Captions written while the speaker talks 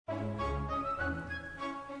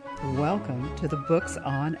Welcome to the Books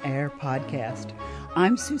on Air podcast.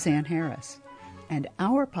 I'm Suzanne Harris, and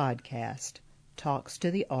our podcast talks to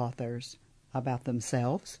the authors about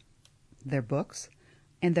themselves, their books,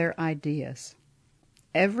 and their ideas.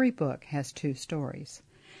 Every book has two stories,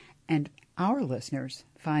 and our listeners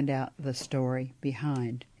find out the story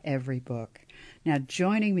behind every book. Now,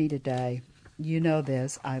 joining me today, you know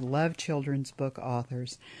this, I love children's book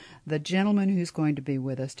authors. The gentleman who's going to be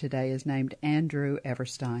with us today is named Andrew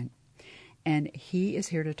Everstein, and he is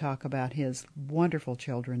here to talk about his wonderful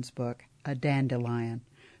children's book, A Dandelion,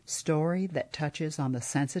 story that touches on the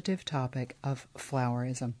sensitive topic of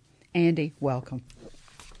flowerism. Andy, welcome.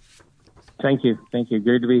 Thank you.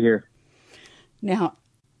 Good to be here. Now,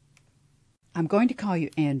 I'm going to call you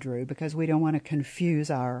Andrew because we don't want to confuse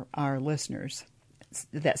our listeners.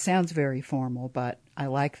 That sounds very formal, but I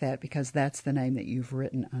like that because that's the name that you've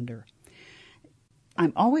written under.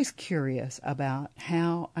 I'm always curious about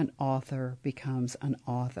how an author becomes an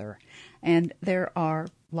author. And there are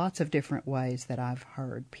lots of different ways that I've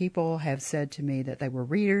heard. People have said to me that they were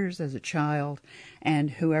readers as a child, and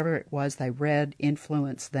whoever it was they read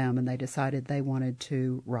influenced them, and they decided they wanted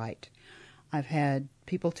to write. I've had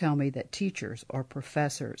people tell me that teachers or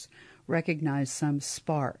professors recognize some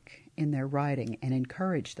spark in their writing and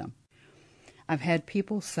encourage them. I've had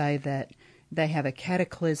people say that they have a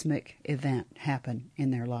cataclysmic event happen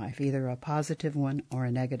in their life, either a positive one or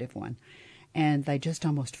a negative one, and they just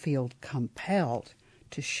almost feel compelled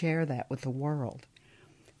to share that with the world.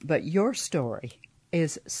 But your story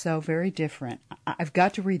is so very different. I've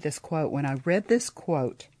got to read this quote. When I read this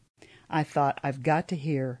quote, I thought, I've got to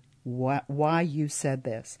hear why you said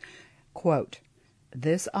this. Quote,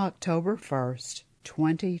 "This October 1st,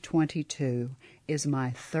 2022 is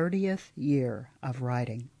my 30th year of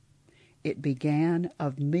writing. It began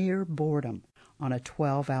of mere boredom on a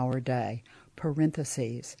 12-hour day,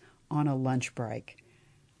 parentheses, on a lunch break."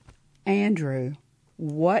 Andrew,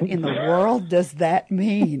 what in the world does that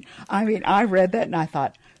mean? I mean, I read that and I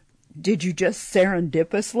thought, did you just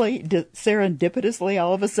serendipitously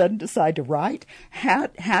all of a sudden decide to write?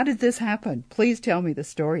 How did this happen? Please tell me the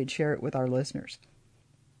story and share it with our listeners.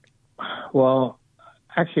 Well,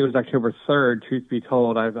 actually, it was October 3rd, truth be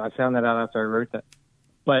told. I found that out after I wrote that.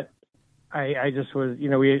 But I just was,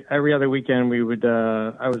 every other weekend we would,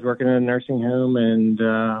 I was working in a nursing home, and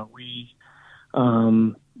we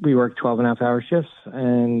worked 12.5-hour shifts,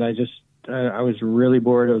 and I was really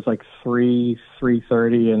bored. It was like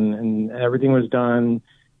 3:30, and everything was done,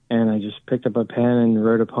 and I just picked up a pen and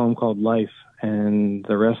wrote a poem called Life, and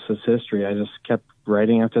the rest is history. I just kept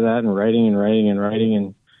writing after that, and writing, and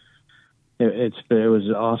it was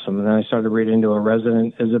awesome. And then I started reading to a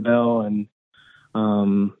resident, Isabel,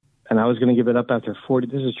 and I was going to give it up after 40.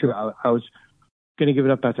 This is true. I was going to give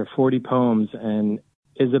it up after 40 poems, and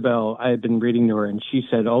Isabel, I had been reading to her, and she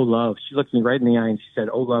said, "Oh, love." She looked me right in the eye, and she said,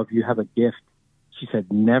 "Oh, love, you have a gift." She said,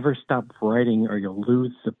 "Never stop writing or you'll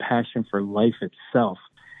lose the passion for life itself."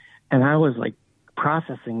 And I was like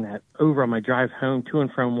processing that over on my drive home to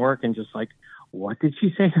and from work, and just like, what did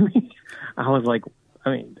she say to me? I was like,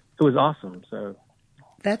 it was awesome. So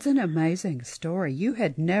that's an amazing story. You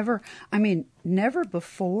had never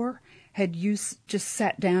before had you just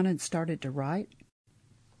sat down and started to write?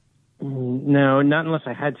 No, not unless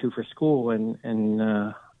I had to for school. And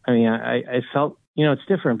I felt, it's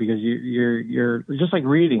different because you're just like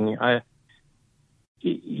reading.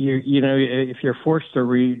 If you're forced to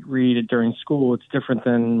read it during school, it's different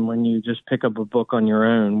than when you just pick up a book on your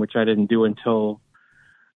own, which I didn't do until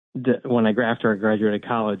after I graduated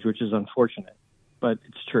college, which is unfortunate, but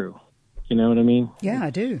it's true. You know what I mean? Yeah, I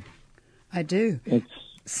do. I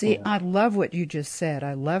love what you just said.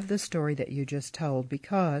 I love the story that you just told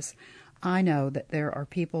because I know that there are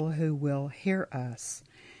people who will hear us,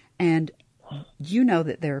 and you know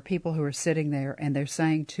that there are people who are sitting there and they're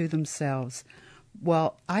saying to themselves,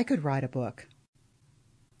 well, I could write a book,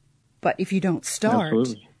 but if you don't start,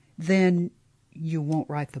 Absolutely. Then you won't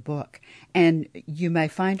write the book. And you may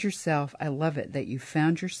find yourself, I love it, that you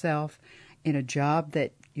found yourself in a job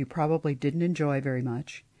that you probably didn't enjoy very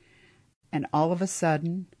much. And all of a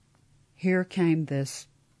sudden, here came this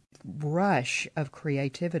rush of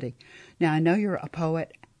creativity. Now, I know you're a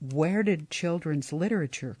poet. Where did children's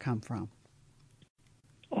literature come from?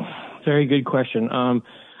 Very good question.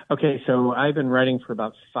 Okay, so I've been writing for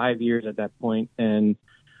about 5 years at that point, and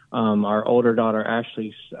our older daughter,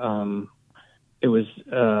 Ashley, she was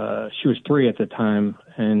 3 at the time,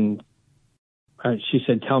 and she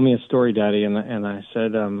said, "Tell me a story, Daddy," and I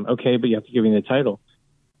said, "Okay, but you have to give me the title."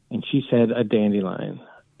 And she said, "A Dandelion,"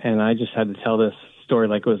 and I just had to tell this story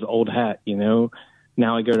like it was old hat,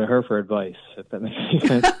 Now I go to her for advice, if that makes any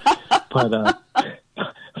sense. but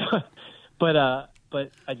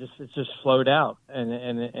it just flowed out,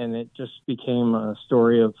 and it just became a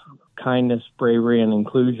story of kindness, bravery, and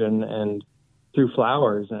inclusion, and through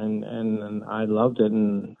flowers, and I loved it,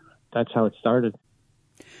 and that's how it started.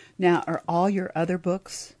 Now, are all your other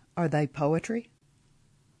books, are they poetry?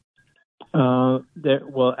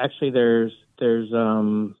 Actually, there's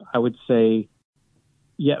I would say,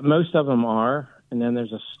 yeah, most of them are, and then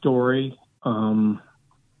there's a story, a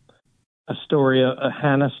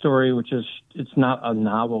Hannah story, which is, it's not a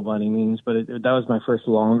novel by any means, but that was my first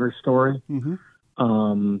longer story. Mm-hmm.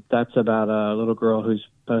 That's about a little girl whose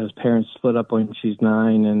parents split up when she's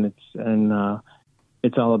 9, and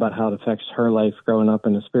it's all about how it affects her life growing up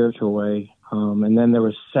in a spiritual way. And then there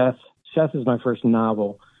was Seth. Seth is my first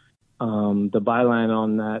novel. The byline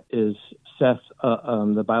on that is Seth.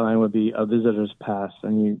 The byline would be A Visitor's Pass,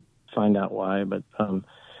 and you find out why. But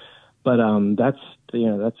that's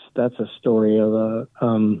a story of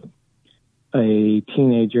a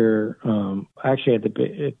teenager.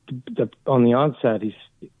 Actually, on the onset,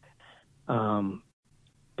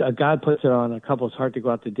 God puts it on a couple's heart to go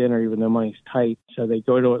out to dinner, even though money's tight. So they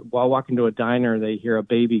while walking to a diner, they hear a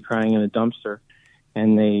baby crying in a dumpster,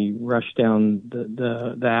 and they rush down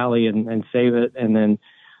the alley and save it. And then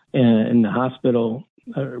in the hospital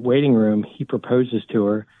waiting room, he proposes to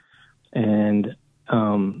her, and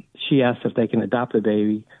she asks if they can adopt the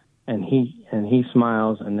baby, and he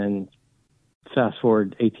smiles. And then fast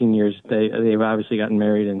forward 18 years, they've obviously gotten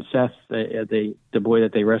married, and Seth, the boy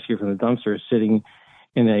that they rescued from the dumpster, is sitting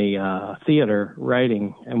in a theater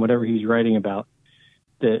writing, and whatever he's writing about,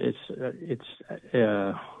 it's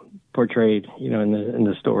portrayed, in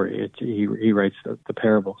the story. He writes the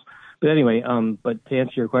parables. But anyway, but to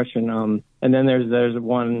answer your question, and then there's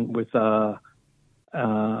one with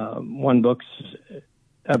one book's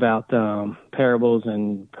about parables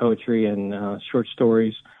and poetry and short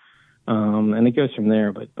stories. And it goes from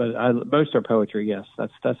there, but most are poetry. Yes,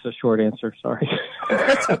 that's a short answer. Sorry.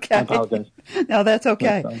 That's okay. I apologize. No, that's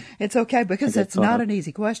okay. It's okay, because it's not an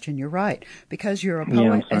easy question. You're right, because you're a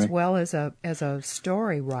poet as well as a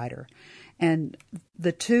story writer, and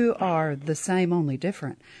the two are the same, only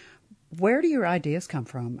different. Where do your ideas come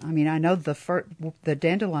from? I mean, I know the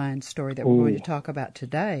dandelion story that we're going to talk about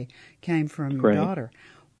today came from your daughter,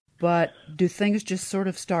 but do things just sort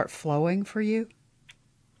of start flowing for you?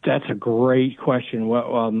 That's a great question.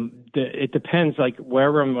 Well, it depends. Like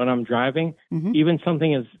when I'm driving, mm-hmm. even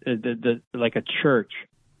something as like a church.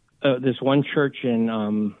 This one church in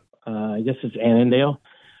I guess it's Annandale.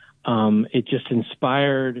 It just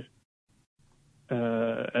inspired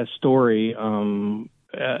a story. And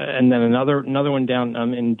then another one down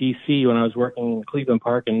in D.C. when I was working in Cleveland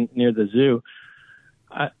Park and near the zoo.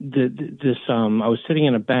 I was sitting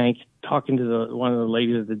in a bank talking to one of the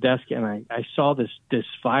ladies at the desk, and I saw this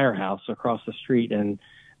firehouse across the street, and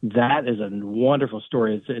that is a wonderful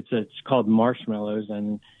story. It's called Marshmallows,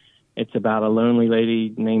 and it's about a lonely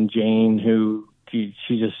lady named Jane who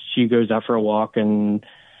she goes out for a walk, and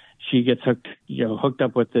she gets hooked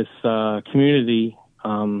up with this community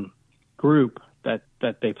group that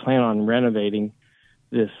they plan on renovating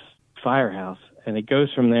this firehouse. And it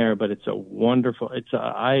goes from there, but it's a wonderful. It's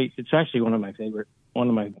actually one of my favorite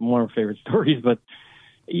stories. But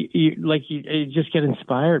you just get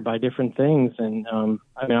inspired by different things, and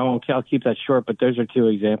I'll keep that short. But those are two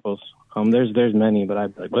examples. There's many, but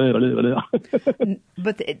I'm like.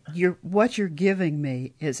 But what you're giving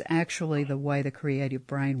me is actually the way the creative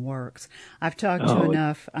brain works. I've talked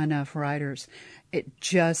to enough writers.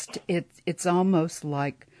 It's almost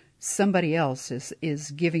like somebody else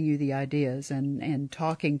is giving you the ideas and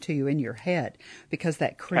talking to you in your head, because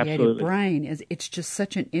that creative Absolutely. brain it's just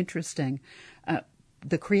such an interesting,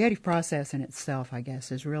 the creative process in itself, I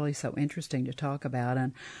guess, is really so interesting to talk about.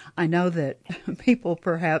 And I know that people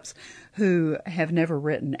perhaps who have never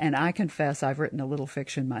written, and I confess I've written a little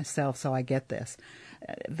fiction myself, so I get this.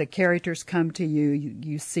 The characters come to you,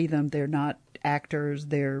 you see them, they're not actors,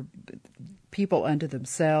 they're people unto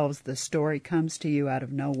themselves. The story comes to you out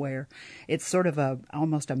of nowhere. It's sort of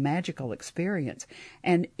almost a magical experience.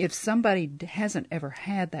 And if somebody hasn't ever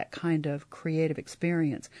had that kind of creative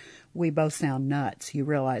experience, we both sound nuts. You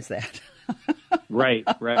realize that? Right.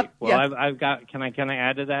 Well, yes. I've got. Can I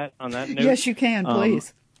add to that on that note? Yes, you can.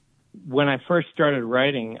 Please. When I first started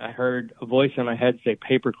writing, I heard a voice in my head say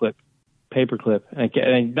paperclip,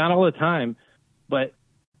 and not all the time, but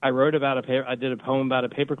I wrote about I did a poem about a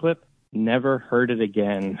paperclip. Never heard it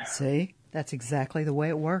again. See, that's exactly the way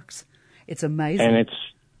it works. It's amazing. And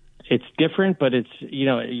it's different, but it's,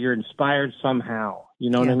 you're inspired somehow. You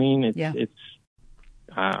know what I mean?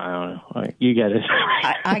 I don't know. You get it.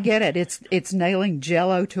 I get it. It's nailing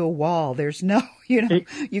Jell-O to a wall. There's no,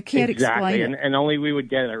 you can't explain it. And only we would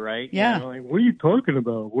get it, right? Yeah. Like, what are you talking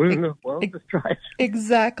about? Well, let's try it.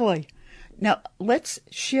 Exactly. Now, let's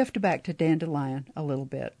shift back to Dandelion a little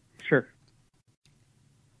bit. Sure.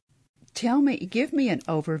 Give me an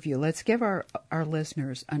overview. Let's give our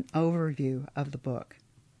listeners an overview of the book.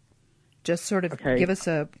 Just sort of give us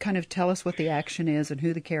tell us what the action is and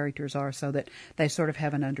who the characters are so that they sort of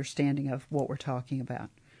have an understanding of what we're talking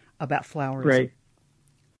about flowerism. Right.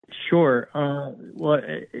 Sure.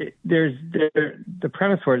 There's the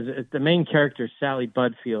premise for it is the main character is Sally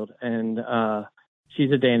Budfield, and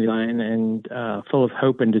she's a dandelion and full of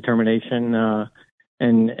hope and determination.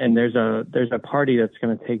 And there's a party that's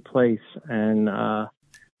going to take place, and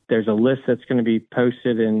there's a list that's going to be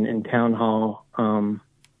posted in town hall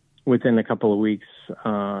within a couple of weeks,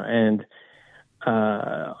 and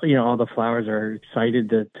all the flowers are excited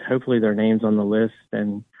that hopefully their name's on the list,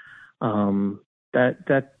 and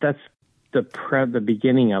that's the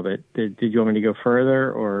beginning of it. Did you want me to go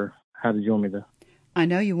further, or how did you want me to? I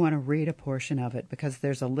know you want to read a portion of it because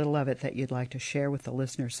there's a little of it that you'd like to share with the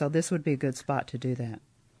listeners. So this would be a good spot to do that.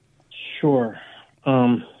 Sure.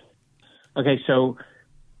 Okay, so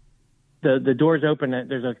the doors open.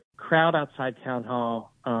 There's a crowd outside town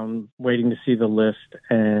hall waiting to see the list,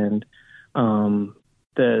 and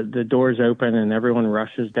the doors open and everyone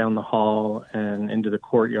rushes down the hall and into the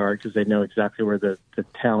courtyard because they know exactly where the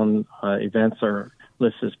town events or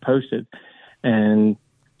list is posted. And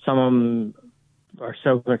some of them are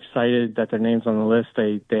so excited that their name's on the list,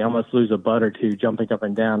 they almost lose a butt or two jumping up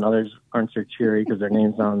and down. Others aren't so cheery because their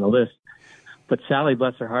name's not on the list. But Sally,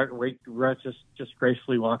 bless her heart, just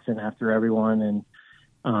gracefully walks in after everyone, and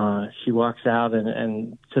she walks out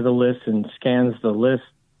and to the list and scans the list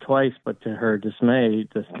twice, but to her dismay,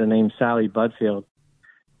 the name Sally Budfield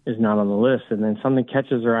is not on the list. And then something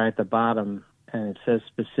catches her eye at the bottom, and it says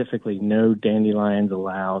specifically, "No dandelions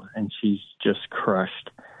allowed," and she's just crushed.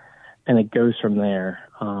 And it goes from there.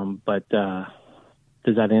 But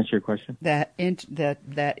does that answer your question? That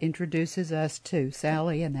introduces us to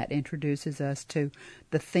Sally, and that introduces us to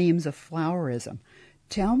the themes of flowerism.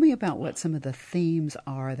 Tell me about what some of the themes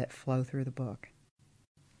are that flow through the book.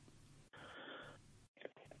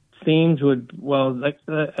 Themes like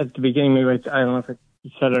at the beginning, maybe I don't know if I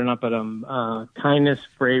said it or not, but kindness,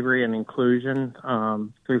 bravery, and inclusion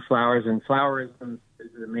through flowers. And flowerism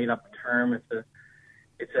is a made-up term.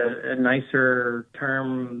 It's a nicer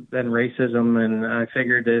term than racism, and I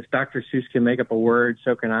figured that if Dr. Seuss can make up a word,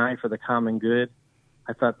 so can I, for the common good.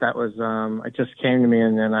 I thought that was, it just came to me,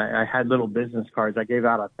 and then I had little business cards. I gave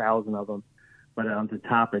out 1,000 of them, but on the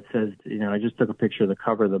top it says, I just took a picture of the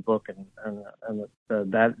cover of the book, and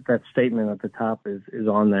that statement at the top is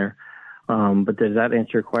on there. But does that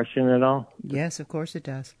answer your question at all? Yes, of course it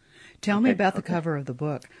does. Tell me about the cover of the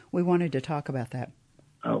book. We wanted to talk about that.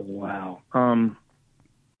 Oh, wow. Well,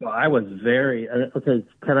 I was very okay.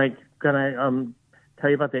 Can I tell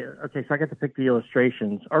you about the? Okay, so I got to pick the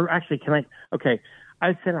illustrations, or actually, can I? Okay,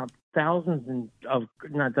 I sent out thousands of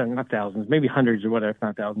not thousands, maybe hundreds or whatever, if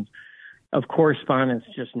not thousands, of correspondence.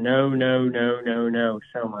 Just no.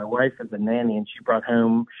 So my wife is a nanny, and she brought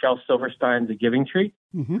home Shel Silverstein's A Giving Tree,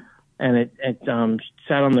 mm-hmm. and it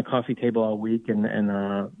sat on the coffee table all week, and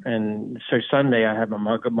so Sunday I had my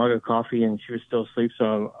mug of coffee, and she was still asleep,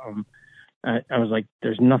 so I was like,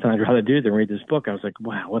 there's nothing I'd rather do than read this book. I was like,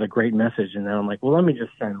 wow, what a great message. And then I'm like, well, let me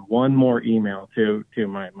just send one more email to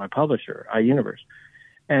my publisher, iUniverse.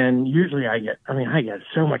 And usually I get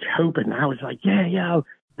so much hope. And I was like, yeah.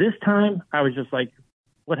 This time I was just like,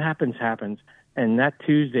 what happens. And that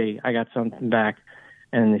Tuesday I got something back,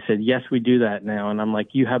 and they said, yes, we do that now. And I'm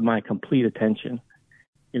like, you have my complete attention,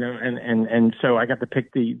 and so I got to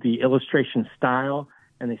pick the illustration style.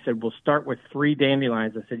 And they said, we'll start with 3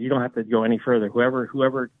 dandelions. I said, you don't have to go any further.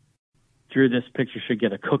 Whoever drew this picture should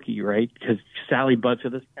get a cookie, right? Because Sally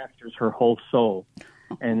Budfield, this captures her whole soul.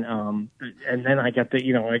 And then I got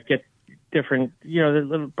I get different, the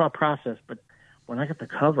little process. But when I got the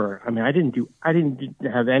cover, I didn't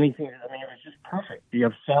have anything. It was just perfect. You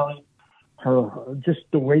have Sally, just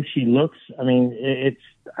the way she looks. I don't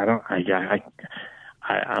know.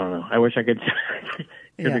 I wish I could.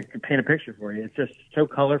 Could paint a picture for you. It's just so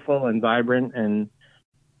colorful and vibrant, and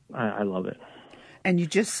I love it. And you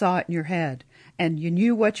just saw it in your head, and you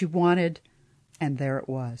knew what you wanted, and there it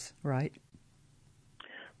was, right?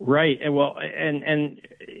 Right. And well, and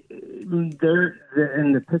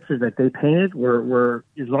the pictures that they painted were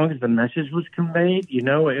as long as the message was conveyed,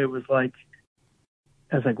 it was like,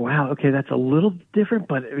 I was like, wow, okay, that's a little different,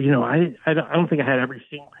 but I don't think I had every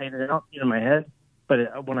scene painted out in my head.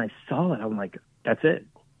 But when I saw it, I'm like, that's it.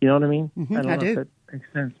 You know what I mean? Mm-hmm, I don't I know do. if that makes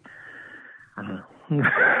sense. I don't know.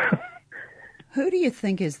 Who do you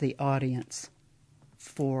think is the audience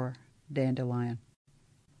for Dandelion,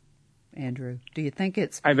 Andrew? Do you think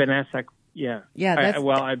it's... I've been asked that. Yeah. Yeah, that's...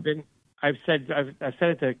 I've said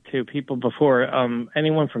it to people before.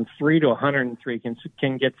 Anyone from 3 to 103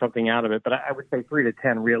 can get something out of it, but I would say 3 to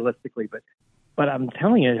 10 realistically. But I'm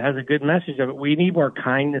telling you, it has a good message of it. We need more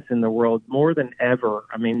kindness in the world more than ever.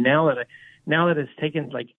 I mean, now that it's taken,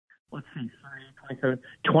 like, let's see,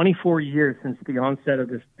 24 years since the onset of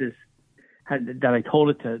this that I told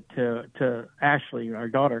it to Ashley, our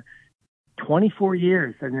daughter. 24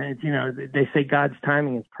 years, and it's, you know, they say God's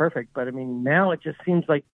timing is perfect, but I mean, now it just seems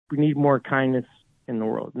like we need more kindness in the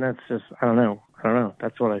world, and that's just, I don't know.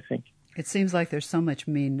 That's what I think. It seems like there's so much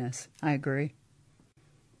meanness. I agree.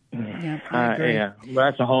 Yeah, I agree. Yeah, well,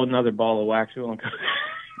 that's a whole nother ball of wax. We won't go.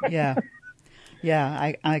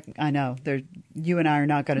 Yeah, I know. You and I are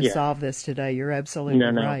not going to solve this today. You're absolutely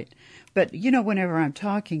right. But, you know, whenever I'm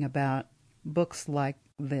talking about books like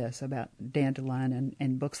this, about Dandelion,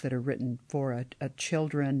 and books that are written for a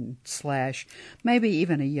children / maybe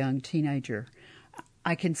even a young teenager,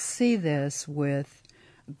 I can see this with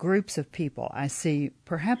groups of people. I see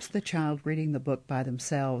perhaps the child reading the book by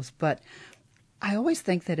themselves, but I always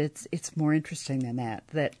think that it's more interesting than that,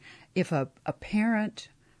 that if a parent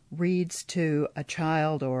reads to a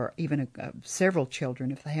child, or even several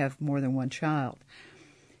children, if they have more than one child,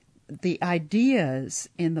 the ideas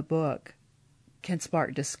in the book can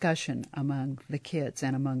spark discussion among the kids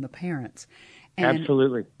and among the parents. And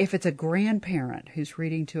absolutely. If it's a grandparent who's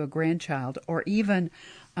reading to a grandchild, or even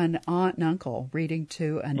an aunt and uncle reading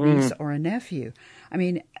to a niece or a nephew, I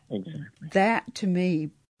mean, exactly. That to me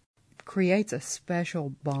creates a special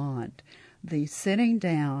bond. The sitting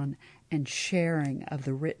down and sharing of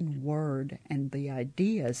the written word and the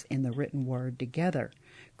ideas in the written word together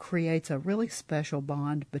creates a really special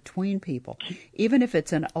bond between people, even if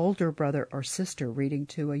it's an older brother or sister reading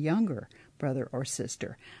to a younger brother or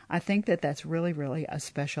sister. I think that that's really, really a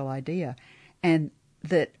special idea. And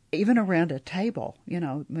that even around a table, you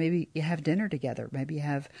know, maybe you have dinner together, maybe you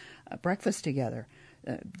have breakfast together,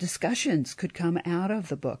 discussions could come out of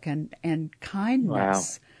the book, and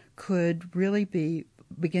kindness could really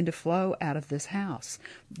begin to flow out of this house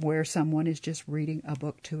where someone is just reading a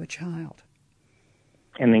book to a child.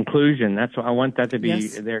 And inclusion, that's what I want that to be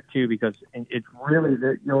there too, because it's really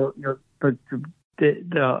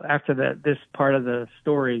after this part of the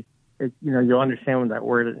story, you'll understand what that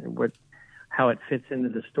word, how it fits into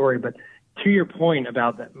the story. But to your point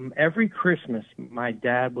about that, every Christmas, my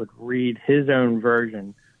dad would read his own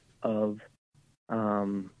version of,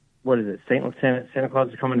 what is it, Santa Claus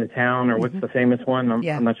is Coming to Town, or what's the famous one?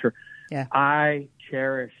 I'm not sure. Yeah. I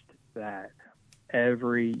cherished that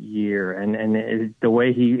every year, and the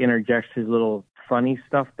way he interjects his little funny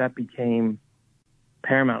stuff, that became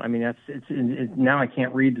paramount. I mean, it's now I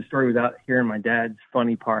can't read the story without hearing my dad's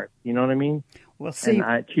funny part. You know what I mean? Well, see,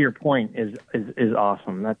 and to your point, is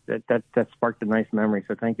awesome. That sparked a nice memory.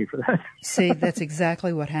 So thank you for that. See, that's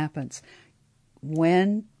exactly what happens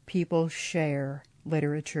when people share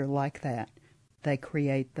literature like that. They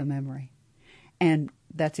create the memory, and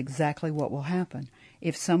that's exactly what will happen.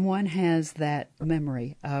 If someone has that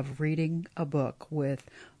memory of reading a book with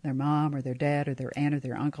their mom or their dad or their aunt or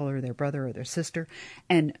their uncle or their brother or their sister,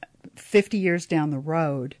 and 50 years down the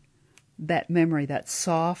road, that memory, that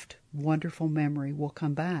soft, wonderful memory, will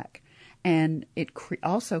come back. And it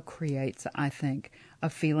also creates, I think, a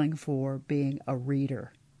feeling for being a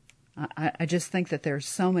reader. I just think that there are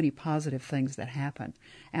so many positive things that happen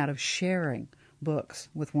out of sharing books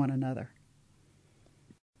with one another.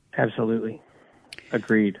 Absolutely.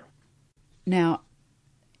 Agreed. Now,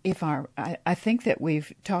 I think that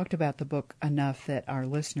we've talked about the book enough that our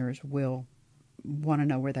listeners will want to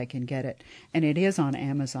know where they can get it. And it is on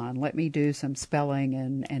Amazon. Let me do some spelling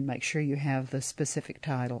and make sure you have the specific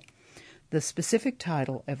title. The specific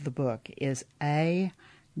title of the book is A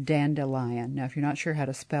Dandelion. Now, if you're not sure how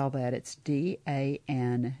to spell that, it's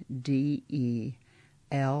DANDELION.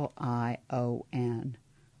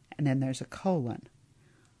 And then there's a colon.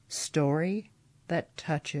 Story that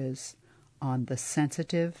touches on the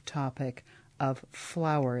sensitive topic of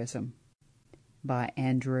flowerism, by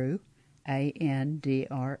Andrew,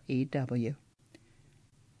 ANDREW,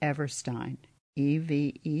 Everstein,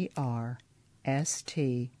 EVERSTINE.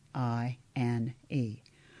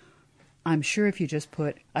 I'm sure if you just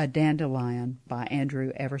put A Dandelion by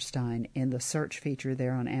Andrew Everstein in the search feature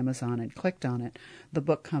there on Amazon and clicked on it, the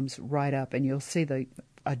book comes right up, and you'll see the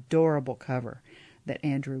adorable cover. that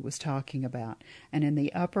Andrew was talking about. And in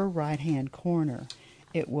the upper right-hand corner,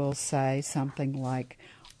 it will say something like,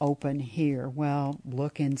 open here. Well,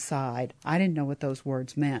 look inside. I didn't know what those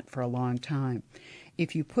words meant for a long time.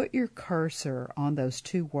 If you put your cursor on those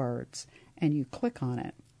two words and you click on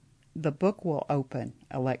it, the book will open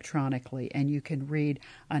electronically, and you can read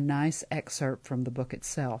a nice excerpt from the book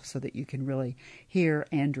itself so that you can really hear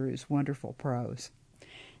Andrew's wonderful prose.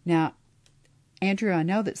 Now, Andrew, I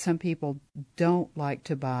know that some people don't like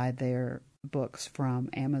to buy their books from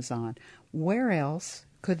Amazon. Where else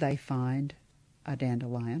could they find a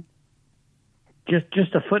Dandelion?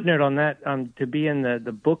 Just a footnote on that, to be in the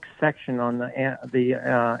book section on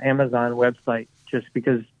the Amazon website, just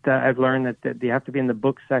because I've learned that you have to be in the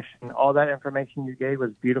book section. All that information you gave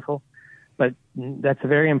was beautiful, but that's a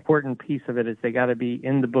very important piece of it, is they got to be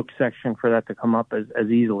in the book section for that to come up as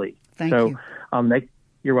easily. Thank you.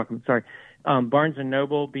 You're welcome. Sorry. Barnes &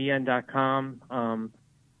 Noble, BN.com,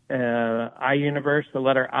 iUniverse, the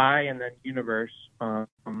letter I, and then Universe,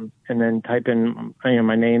 and then type in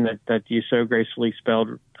my name that you so gracefully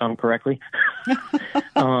spelled correctly. Where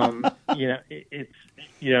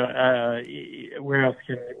else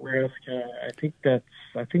can I think that's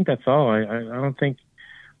all. I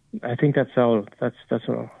think that's all. That's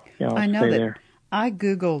all. Yeah, I'll I know stay that there. I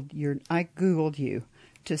Googled you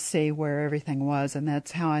to see where everything was, and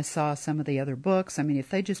that's how I saw some of the other books. I mean,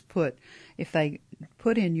 if they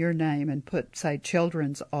put in your name and put, say,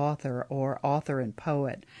 children's author or author and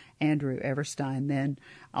poet Andrew Everstein, then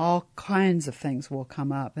all kinds of things will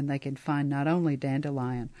come up, and they can find not only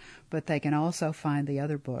Dandelion, but they can also find the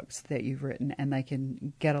other books that you've written, and they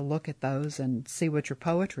can get a look at those and see what your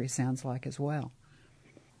poetry sounds like as well.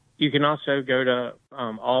 You can also go to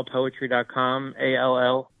allpoetry.com,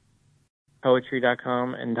 ALL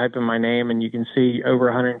poetry.com, and type in my name, and you can see over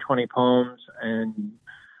 120 poems and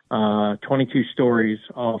 22 stories,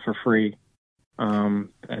 all for free.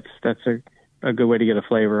 That's a good way to get a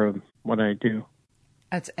flavor of what I do.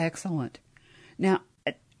 That's excellent. Now,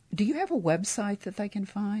 do you have a website that they can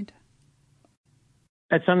find?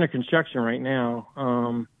 It's under construction right now,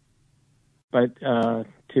 but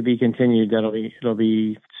to be continued. It'll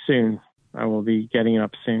be soon. I will be getting it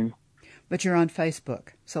up soon. But you're on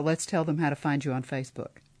Facebook, so let's tell them how to find you on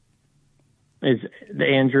Facebook. It's the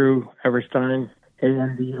Andrew Everstein,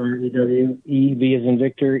 ANDREW, V as in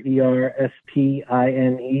Victor,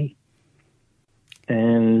 ERSPINE,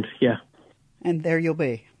 and yeah. And there you'll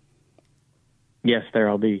be. Yes, there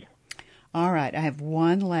I'll be. All right, I have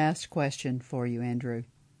one last question for you, Andrew.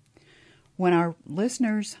 When our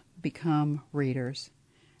listeners become readers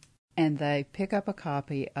and they pick up a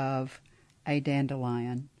copy of A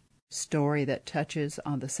Dandelion, story that touches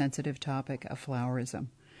on the sensitive topic of flowerism,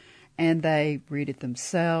 and they read it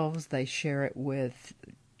themselves, they share it with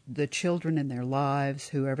the children in their lives,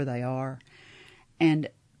 whoever they are, and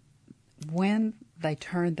when they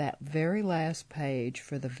turn that very last page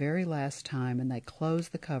for the very last time and they close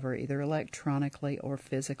the cover, either electronically or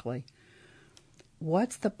physically,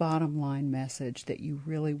 what's the bottom line message that you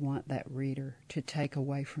really want that reader to take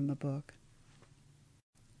away from the book?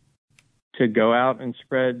 To go out and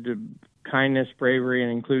spread kindness, bravery, and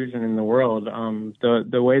inclusion in the world.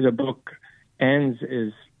 The way the book ends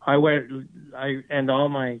is I end all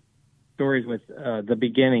my stories with the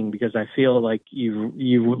beginning, because I feel like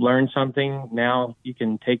you've learned something. Now you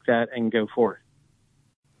can take that and go forth.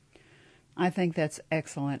 I think that's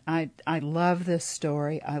excellent. I love this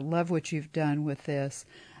story. I love what you've done with this.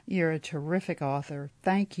 You're a terrific author.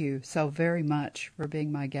 Thank you so very much for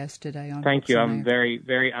being my guest today on Thank Books you. on I'm Air. very,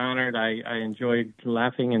 very honored. I enjoyed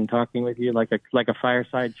laughing and talking with you like a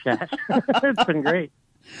fireside chat. It's been great.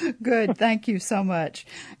 Good. Thank you so much.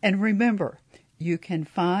 And remember, you can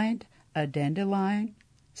find A Dandelion,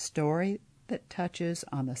 story that touches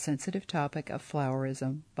on the sensitive topic of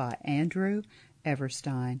flowerism by Andrew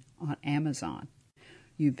Everstein on Amazon.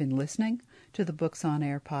 You've been listening to the Books on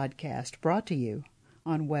Air podcast, brought to you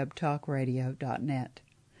on webtalkradio.net.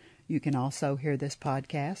 You can also hear this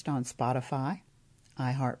podcast on Spotify,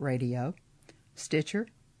 iHeartRadio, Stitcher,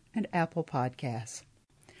 and Apple Podcasts.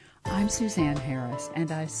 I'm Suzanne Harris,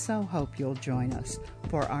 and I so hope you'll join us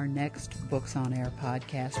for our next Books on Air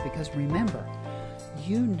podcast, because remember,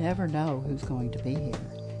 you never know who's going to be here,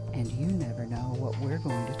 and you never know what we're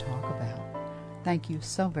going to talk about. Thank you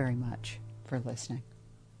so very much for listening.